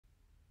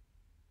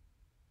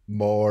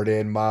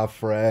Morning, my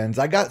friends.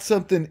 I got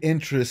something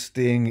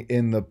interesting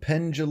in the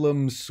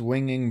pendulum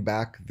swinging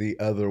back the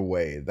other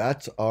way.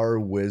 That's our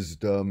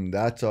wisdom.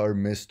 That's our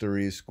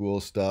mystery school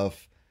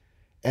stuff.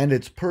 And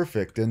it's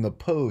perfect. In the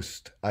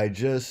post, I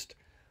just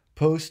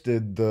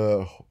posted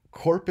the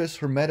Corpus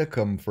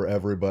Hermeticum for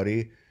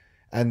everybody.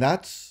 And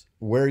that's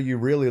where you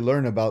really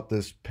learn about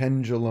this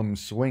pendulum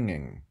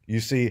swinging.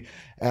 You see,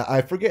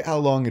 I forget how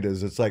long it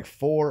is. It's like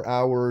 4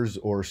 hours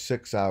or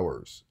 6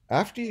 hours.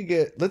 After you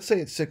get, let's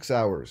say it's 6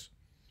 hours.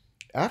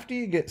 After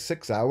you get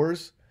 6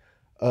 hours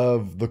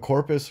of the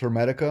Corpus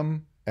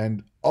Hermeticum,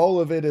 and all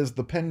of it is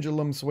the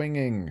pendulum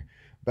swinging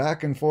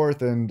back and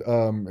forth, and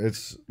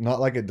it's not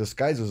like it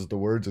disguises the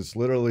words. It's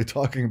literally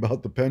talking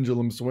about the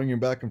pendulum swinging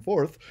back and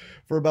forth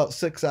for about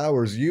 6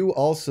 hours. You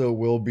also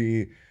will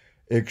be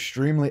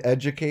extremely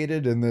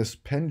educated in this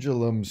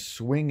pendulum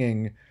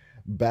swinging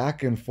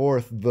back and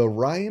forth, the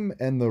rhyme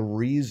and the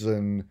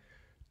reason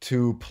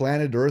to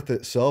planet Earth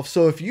itself.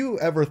 So if you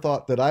ever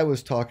thought that I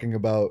was talking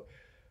about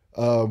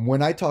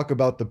when I talk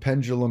about the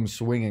pendulum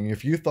swinging,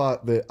 if you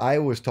thought that I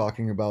was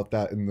talking about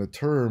that in the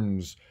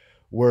terms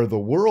where the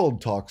world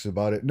talks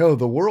about it, no,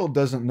 the world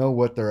doesn't know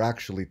what they're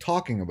actually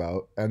talking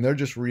about, and they're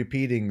just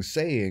repeating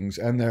sayings,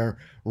 and they're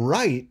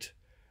right,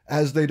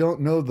 as they don't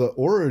know the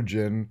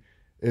origin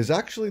is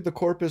actually the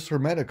Corpus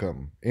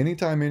Hermeticum.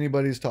 Anytime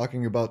anybody's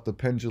talking about the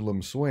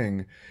pendulum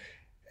swing,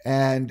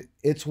 and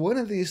it's one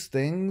of these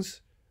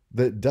things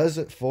that does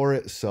it for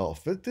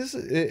itself.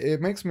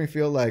 It makes me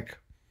feel like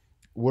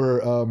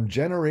we're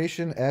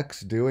Generation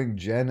X doing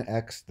Gen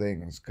X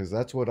things, because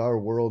that's what our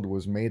world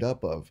was made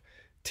up of,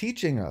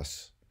 teaching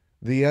us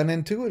the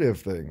unintuitive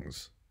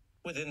things.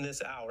 Within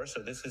this hour,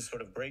 so this is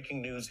sort of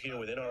breaking news here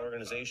within our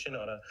organization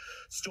on a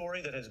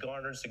story that has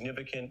garnered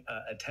significant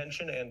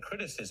attention and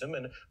criticism.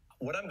 And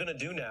what I'm going to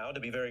do now, to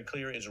be very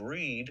clear, is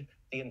read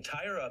the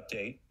entire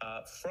update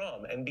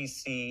from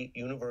NBC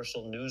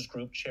Universal News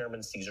Group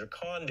Chairman Cesar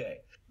Conde.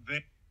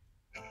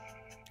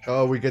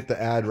 Oh, we get the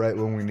ad right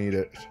when we need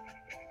it.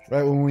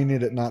 Right when we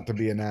need it not to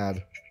be an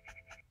ad.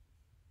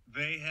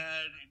 They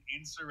had an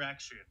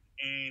insurrection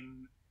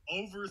and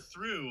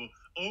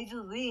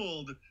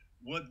overruled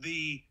what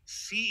the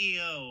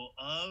CEO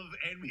of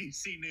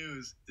NBC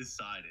News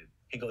decided.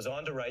 He goes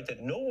on to write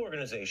that no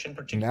organization,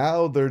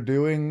 Now they're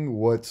doing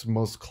what's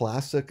most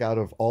classic out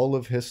of all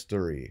of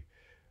history.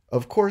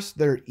 Of course,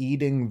 they're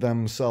eating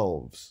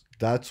themselves.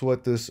 That's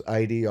what this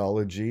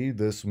ideology,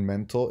 this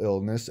mental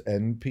illness,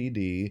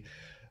 NPD,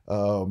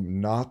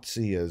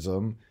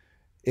 Nazism,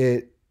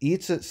 it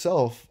eats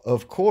itself,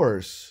 of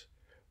course,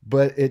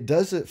 but it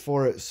does it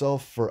for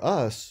itself for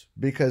us,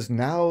 because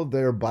now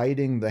they're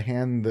biting the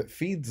hand that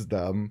feeds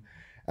them,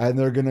 and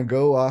they're going to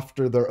go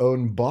after their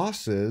own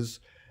bosses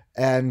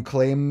and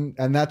claim,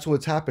 and that's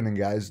what's happening,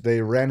 guys.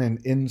 They ran an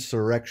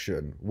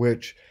insurrection,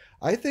 which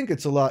I think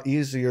it's a lot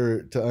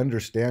easier to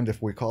understand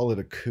if we call it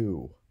a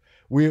coup.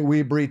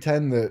 We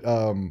pretend that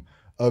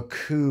a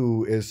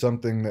coup is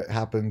something that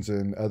happens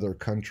in other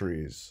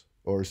countries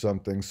or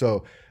something.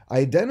 So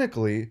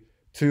identically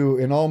to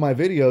in all my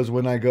videos,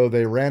 when I go,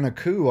 they ran a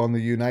coup on the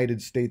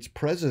United States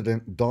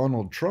President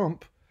Donald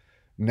Trump.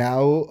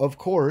 Now, of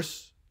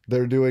course,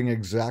 they're doing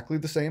exactly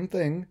the same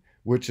thing,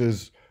 which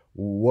is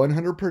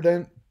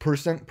 100%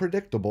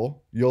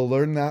 predictable. You'll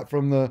learn that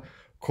from the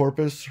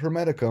Corpus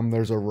Hermeticum.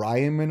 There's a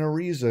rhyme and a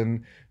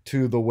reason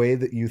to the way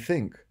that you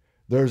think.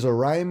 There's a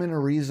rhyme and a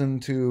reason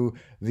to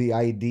the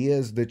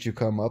ideas that you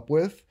come up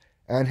with,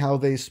 and how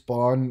they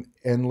spawn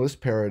endless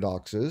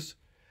paradoxes,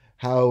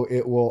 how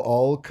it will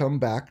all come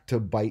back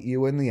to bite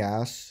you in the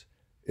ass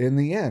in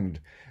the end.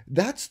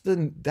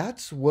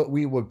 That's what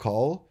we would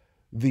call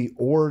the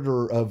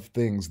order of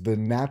things, the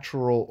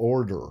natural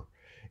order.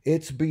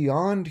 It's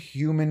beyond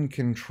human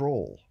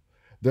control.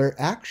 There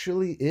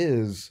actually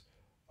is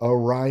a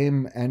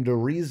rhyme and a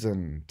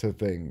reason to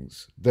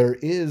things. There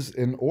is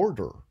an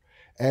order.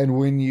 And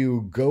when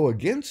you go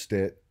against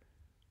it,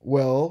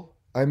 well,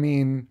 I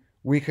mean,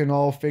 we can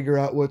all figure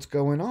out what's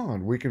going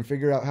on. We can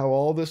figure out how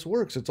all this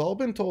works. It's all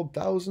been told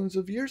thousands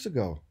of years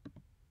ago.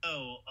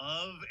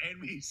 Of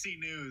NBC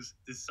News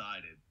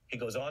decided. He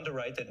goes on to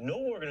write that no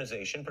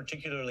organization,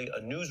 particularly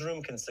a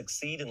newsroom, can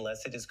succeed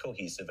unless it is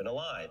cohesive and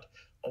aligned.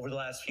 Over the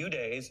last few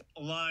days,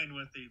 aligned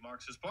with the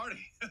Marxist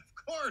Party. Of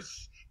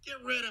course, get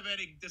rid of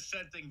any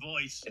dissenting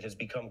voice. It has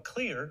become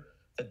clear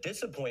that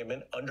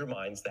disappointment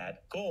undermines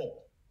that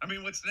goal. I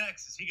mean, what's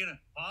next? Is he going to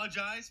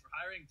apologize for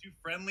hiring too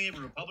friendly of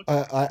a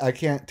Republican? I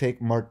can't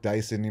take Mark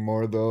Dice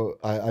anymore, though.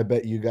 I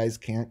bet you guys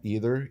can't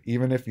either.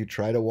 Even if you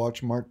try to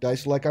watch Mark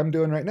Dice like I'm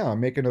doing right now.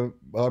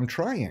 I'm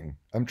trying.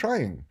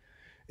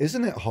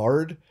 Isn't it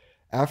hard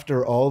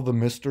after all the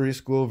mystery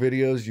school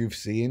videos you've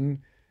seen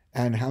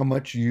and how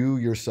much you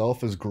yourself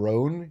has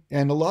grown?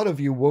 And a lot of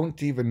you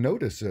won't even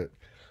notice it.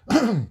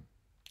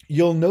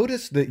 You'll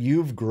notice that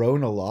you've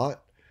grown a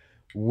lot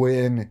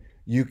when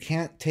you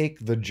can't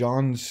take the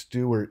Jon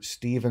Stewart,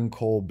 Stephen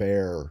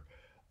Colbert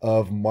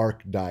of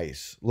Mark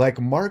Dice.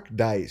 Like Mark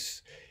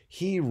Dice,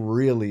 he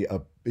really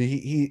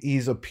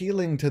he's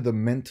appealing to the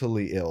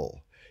mentally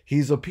ill.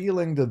 He's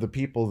appealing to the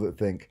people that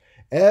think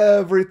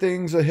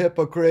everything's a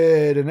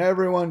hypocrite and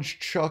everyone's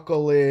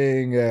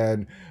chuckling.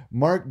 And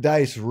Mark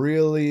Dice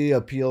really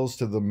appeals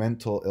to the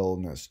mental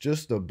illness.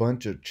 Just a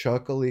bunch of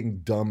chuckling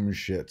dumb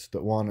shits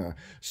that want to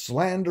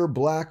slander,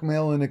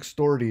 blackmail, and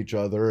extort each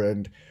other.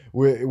 And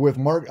with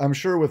Mark, I'm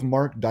sure with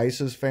Mark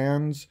Dice's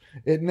fans,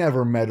 it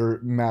never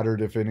mattered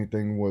if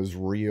anything was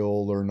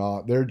real or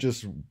not. They're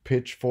just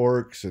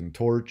pitchforks and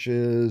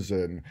torches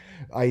and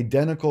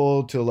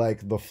identical to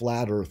like the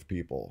flat earth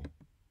people.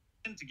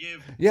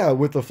 Yeah,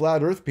 with the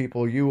flat earth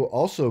people, you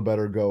also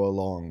better go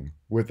along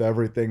with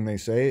everything they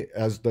say,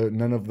 as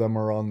none of them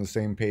are on the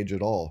same page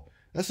at all.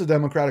 That's the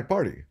Democratic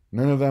Party.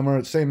 None of them are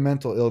the same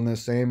mental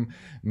illness, same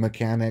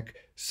mechanic,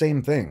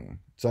 same thing.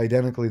 It's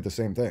identically the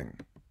same thing.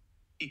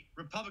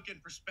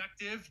 Republican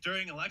perspective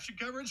during election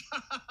coverage.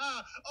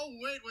 Oh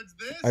wait, what's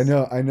this? I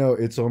know.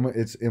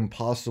 It's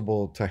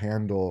impossible to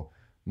handle.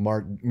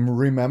 Mark,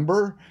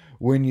 remember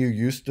when you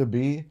used to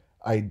be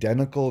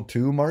identical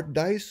to Mark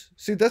Dice?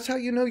 See, that's how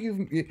you know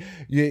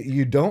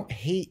you don't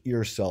hate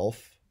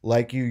yourself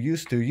like you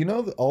used to. You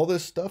know, all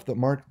this stuff that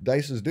Mark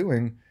Dice is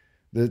doing,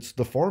 that's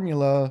the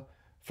formula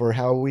for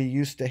how we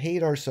used to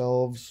hate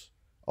ourselves.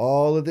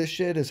 All of this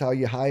shit is how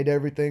you hide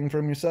everything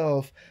from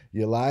yourself.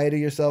 You lie to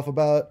yourself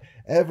about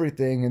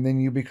everything, and then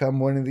you become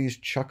one of these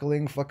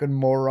chuckling fucking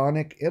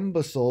moronic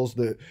imbeciles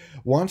that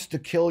wants to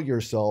kill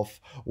yourself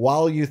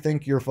while you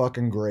think you're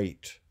fucking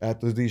great at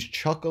these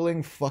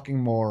chuckling fucking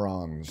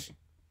morons.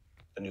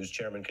 The news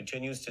chairman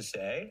continues to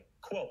say,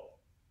 quote,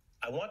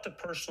 "I want to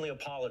personally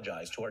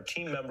apologize to our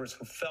team members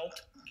who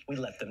felt we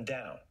let them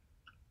down.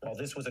 While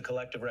this was a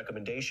collective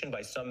recommendation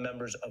by some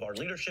members of our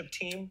leadership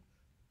team,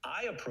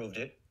 I approved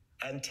it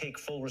and take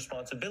full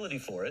responsibility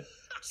for it,"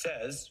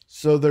 says.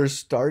 So they're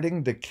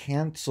starting to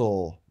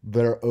cancel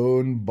their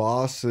own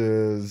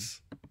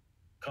bosses.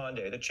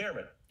 Condé, the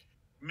chairman.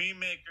 Meme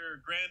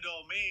maker Grand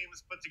Ole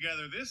Memes put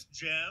together this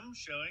gem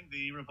showing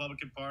the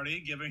Republican Party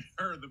giving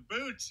her the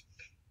boot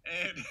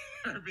and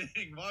her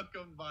being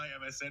welcomed by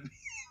MSNBC.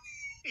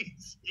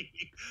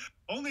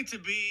 Only to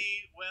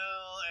be,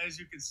 well, as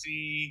you can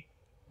see,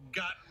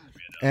 gotten rid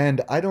of.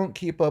 And I don't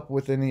keep up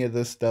with any of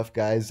this stuff,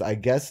 guys. I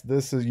guess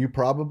you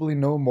probably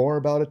know more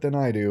about it than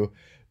I do.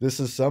 This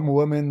is some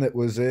woman that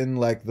was in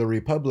like the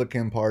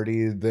Republican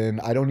Party,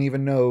 then I don't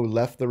even know,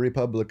 left the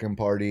Republican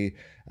Party,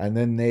 and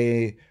then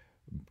they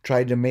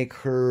tried to make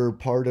her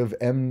part of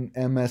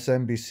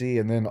MSNBC,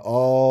 and then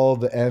all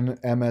the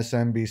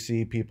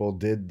MSNBC people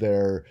did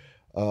their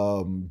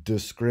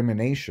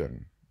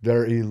discrimination.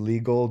 They're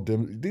illegal.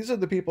 These are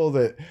the people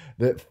that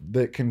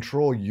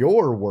control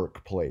your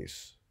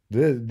workplace.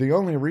 The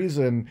only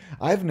reason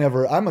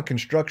I'm a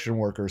construction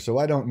worker, so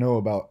I don't know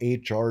about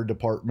HR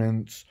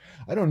departments.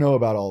 I don't know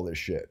about all this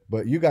shit.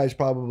 But you guys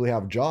probably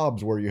have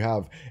jobs where you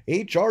have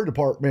HR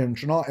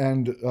departments,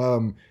 and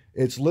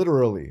it's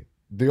literally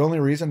the only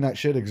reason that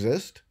shit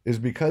exists is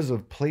because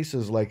of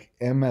places like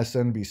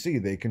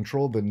MSNBC. They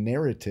control the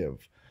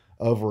narrative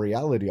of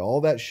reality.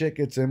 All that shit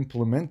gets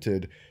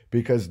implemented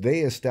because they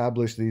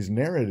establish these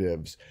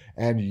narratives,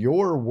 and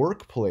your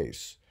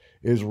workplace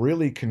is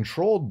really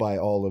controlled by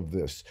all of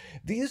this.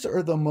 These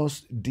are the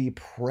most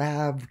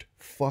depraved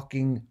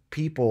fucking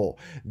people.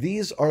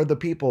 These are the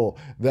people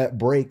that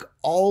break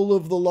all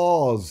of the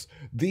laws.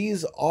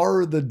 These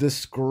are the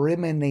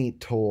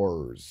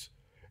discriminators.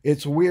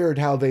 It's weird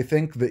how they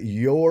think that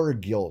you're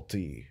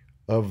guilty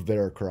of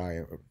their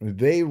crime.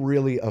 They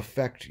really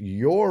affect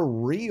your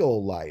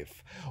real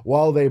life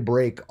while they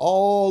break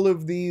all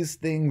of these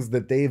things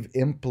that they've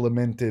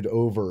implemented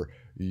over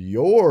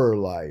your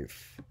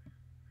life.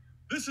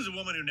 This is a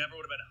woman who never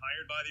would have been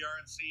hired by the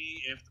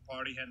RNC if the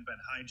party hadn't been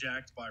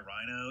hijacked by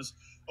rhinos.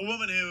 A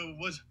woman who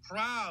was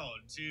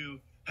proud to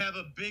have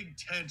a big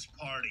tent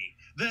party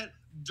that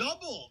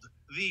doubled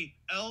the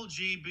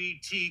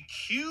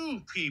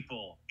LGBTQ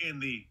people in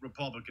the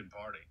Republican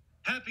Party.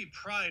 Happy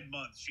Pride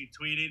Month, she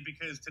tweeted,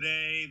 because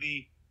today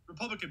the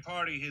Republican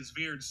Party has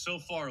veered so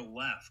far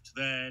left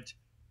that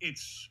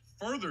it's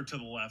further to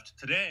the left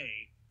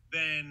today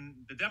than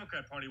the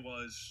Democrat Party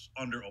was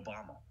under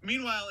Obama.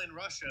 Meanwhile, in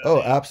Russia...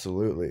 Oh,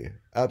 absolutely.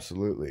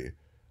 Absolutely.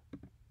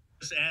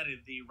 Just added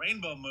the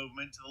Rainbow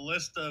Movement to the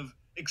list of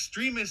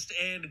extremist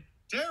and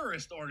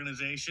terrorist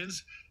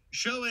organizations,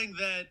 showing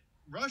that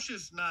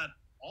Russia's not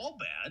all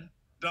bad.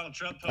 Donald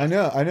Trump posted...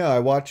 I know. I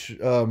watch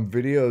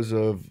videos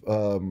of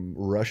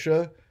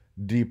Russia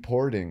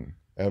deporting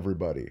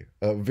everybody.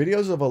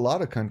 Videos of a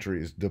lot of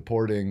countries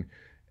deporting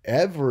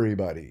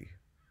everybody.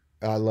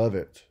 I love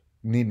it.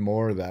 Need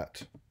more of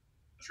that.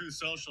 Truth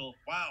Social.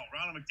 Wow,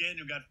 Ronald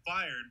McDaniel got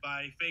fired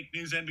by fake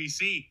news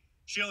NBC.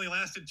 She only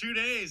lasted 2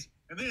 days.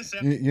 And this...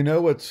 You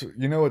know what's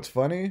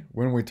funny?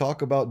 When we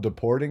talk about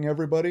deporting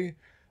everybody,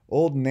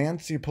 old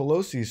Nancy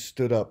Pelosi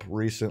stood up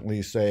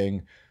recently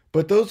saying,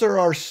 "But those are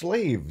our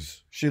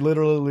slaves." She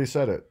literally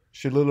said it.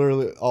 She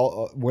literally,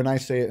 when I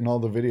say it in all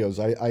the videos,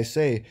 I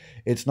say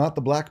it's not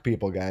the black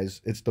people,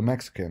 guys. It's the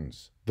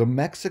Mexicans. The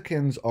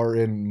Mexicans are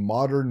in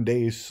modern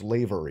day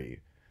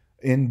slavery,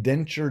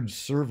 indentured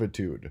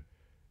servitude.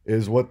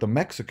 is what the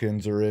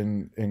Mexicans are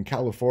in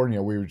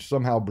California. We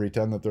somehow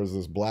pretend that there's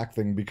this black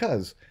thing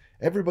because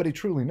everybody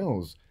truly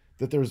knows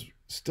that there's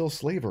still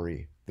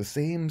slavery, the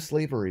same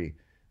slavery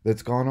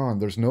that's gone on.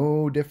 There's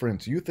no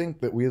difference. You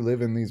think that we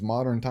live in these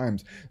modern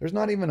times. There's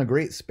not even a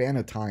great span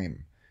of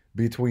time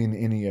between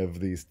any of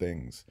these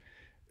things.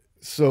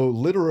 So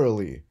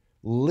literally,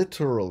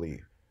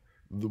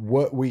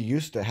 what we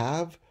used to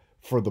have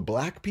for the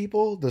black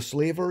people, the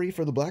slavery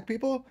for the black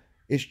people,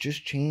 it's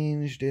just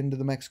changed into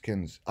the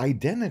Mexicans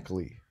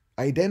identically.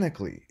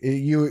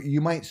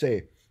 You might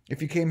say,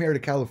 if you came here to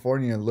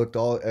California and looked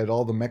at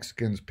all the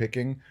Mexicans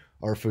picking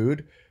our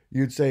food,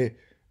 you'd say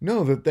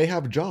no, that they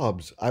have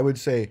jobs. I would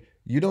say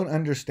you don't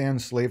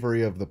understand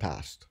slavery of the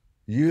past.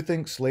 You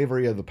think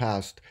slavery of the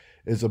past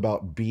is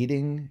about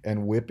beating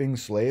and whipping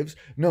slaves?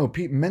 No,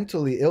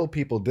 mentally ill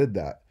people did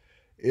that.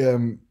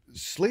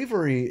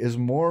 Slavery is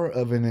more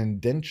of an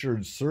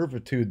indentured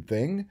servitude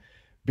thing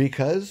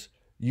because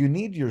you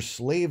need your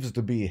slaves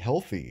to be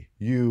healthy.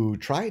 You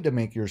try to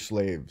make your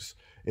slaves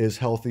as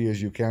healthy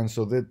as you can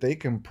so that they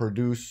can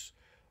produce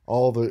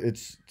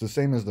it's the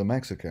same as the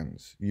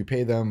Mexicans. You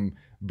pay them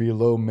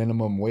below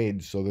minimum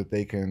wage so that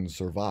they can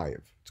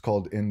survive. It's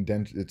called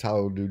it's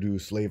how to do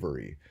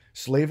slavery.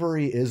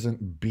 Slavery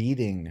isn't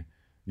beating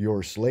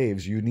your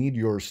slaves. You need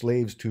your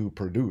slaves to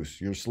produce.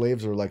 Your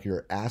slaves are like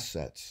your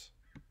assets.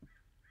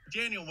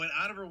 Daniel went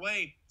out of her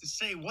way to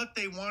say what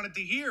they wanted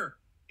to hear.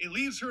 It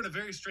leaves her in a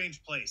very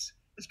strange place.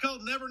 It's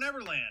called Never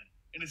Never Land,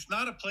 and it's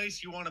not a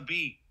place you want to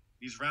be.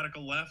 These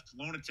radical left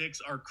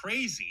lunatics are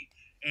crazy.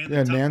 And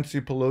yeah,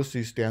 Nancy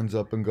Pelosi stands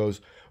up and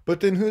goes, but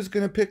then who's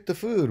going to pick the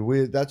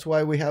food? That's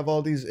why we have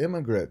all these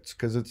immigrants,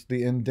 because it's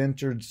the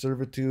indentured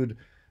servitude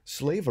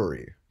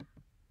slavery.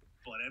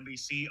 But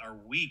NBC are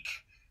weak.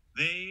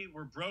 They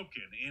were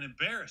broken and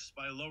embarrassed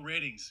by low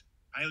ratings,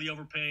 highly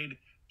overpaid,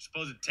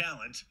 supposed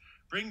talent.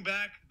 Bring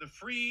back the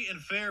free and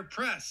fair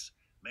press.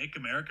 Make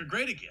America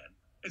great again.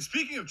 And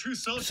speaking of true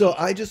social... So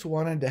I just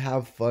wanted to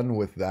have fun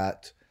with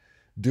that.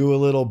 Do a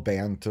little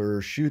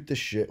banter, shoot the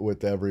shit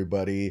with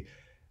everybody.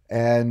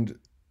 And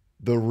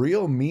the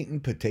real meat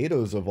and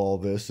potatoes of all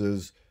this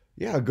is,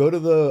 yeah, go to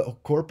the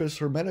Corpus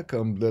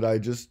Hermeticum that I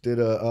just did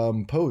a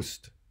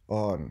post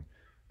on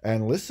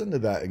and listen to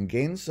that and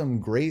gain some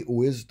great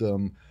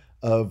wisdom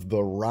of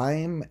the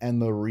rhyme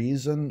and the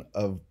reason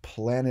of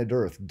planet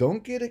Earth.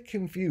 Don't get it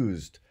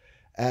confused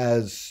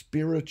as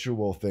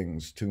spiritual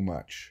things too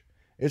much.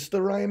 It's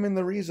the rhyme and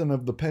the reason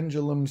of the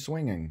pendulum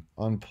swinging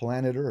on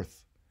planet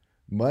Earth.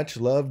 Much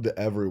love to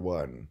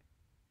everyone.